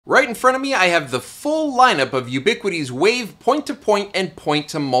Right in front of me, I have the full lineup of Ubiquiti's Wave point-to-point and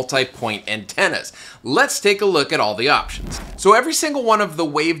point-to-multipoint antennas. Let's take a look at all the options. So every single one of the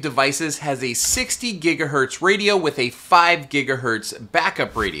Wave devices has a 60 gigahertz radio with a 5 gigahertz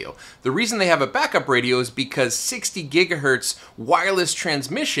backup radio. The reason they have a backup radio is because 60 gigahertz wireless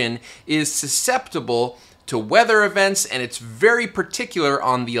transmission is susceptible to weather events, and it's very particular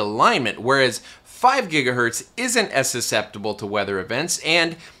on the alignment, whereas 5 gigahertz isn't as susceptible to weather events,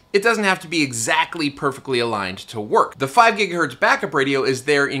 and it doesn't have to be exactly perfectly aligned to work. The 5 gigahertz backup radio is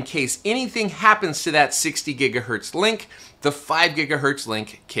there in case anything happens to that 60 gigahertz link. The 5 gigahertz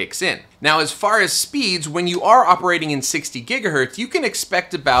link kicks in. Now, as far as speeds, when you are operating in 60 gigahertz, you can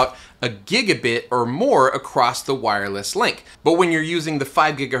expect about a gigabit or more across the wireless link. But when you're using the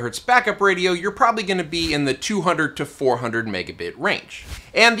 5 gigahertz backup radio, you're probably going to be in the 200 to 400 megabit range.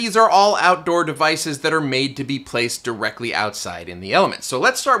 And these are all outdoor devices that are made to be placed directly outside in the elements. So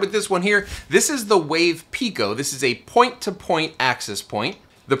let's start with this one here. This is the Wave Pico. This is a point-to-point access point.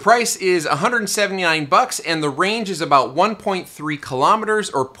 The price is $179 and the range is about 1.3 kilometers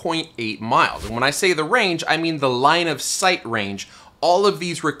or 0.8 miles. And when I say the range, I mean the line of sight range. All of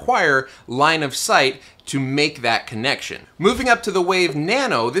these require line of sight to make that connection. Moving up to the Wave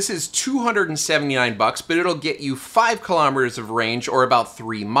Nano, this is $279, but it'll get you 5 kilometers of range or about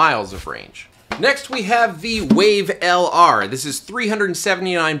 3 miles of range. Next we have the Wave LR. This is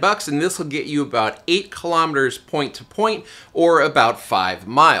 $379 and this will get you about 8 kilometers point to point or about 5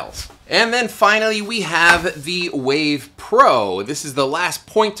 miles. And then finally we have the Wave Pro. This is the last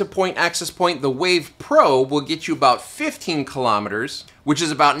point-to-point access point. The Wave Pro will get you about 15 kilometers, which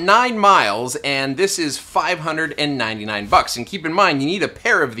is about 9 miles, and this is $599. And keep in mind, you need a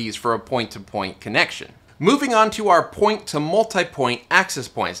pair of these for a point-to-point connection. Moving on to our point-to-multipoint access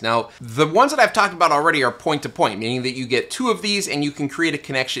points. Now, the ones that I've talked about already are point-to-point, meaning that you get 2 of these and you can create a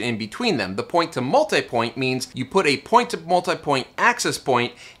connection in between them. The point-to-multipoint means you put a point-to-multipoint access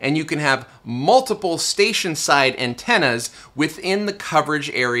point and you can have multiple station-side antennas within the coverage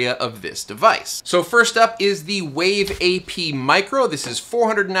area of this device. So first up is the Wave AP Micro. This is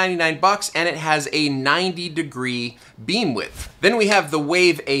 $499 and it has a 90-degree beam width. Then we have the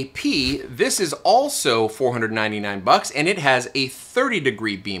Wave AP. This is also $499 and it has a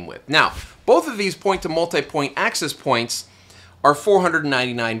 30-degree beam width. Now, both of these point-to-multipoint access points are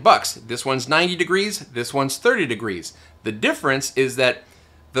 $499. This one's 90 degrees, this one's 30 degrees. The difference is that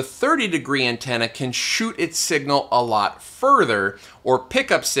the 30-degree antenna can shoot its signal a lot further or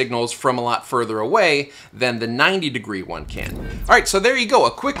pick up signals from a lot further away than the 90-degree one can. All right, so there you go,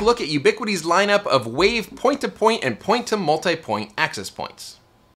 a quick look at Ubiquiti's lineup of Wave point-to-point and point-to-multipoint access points.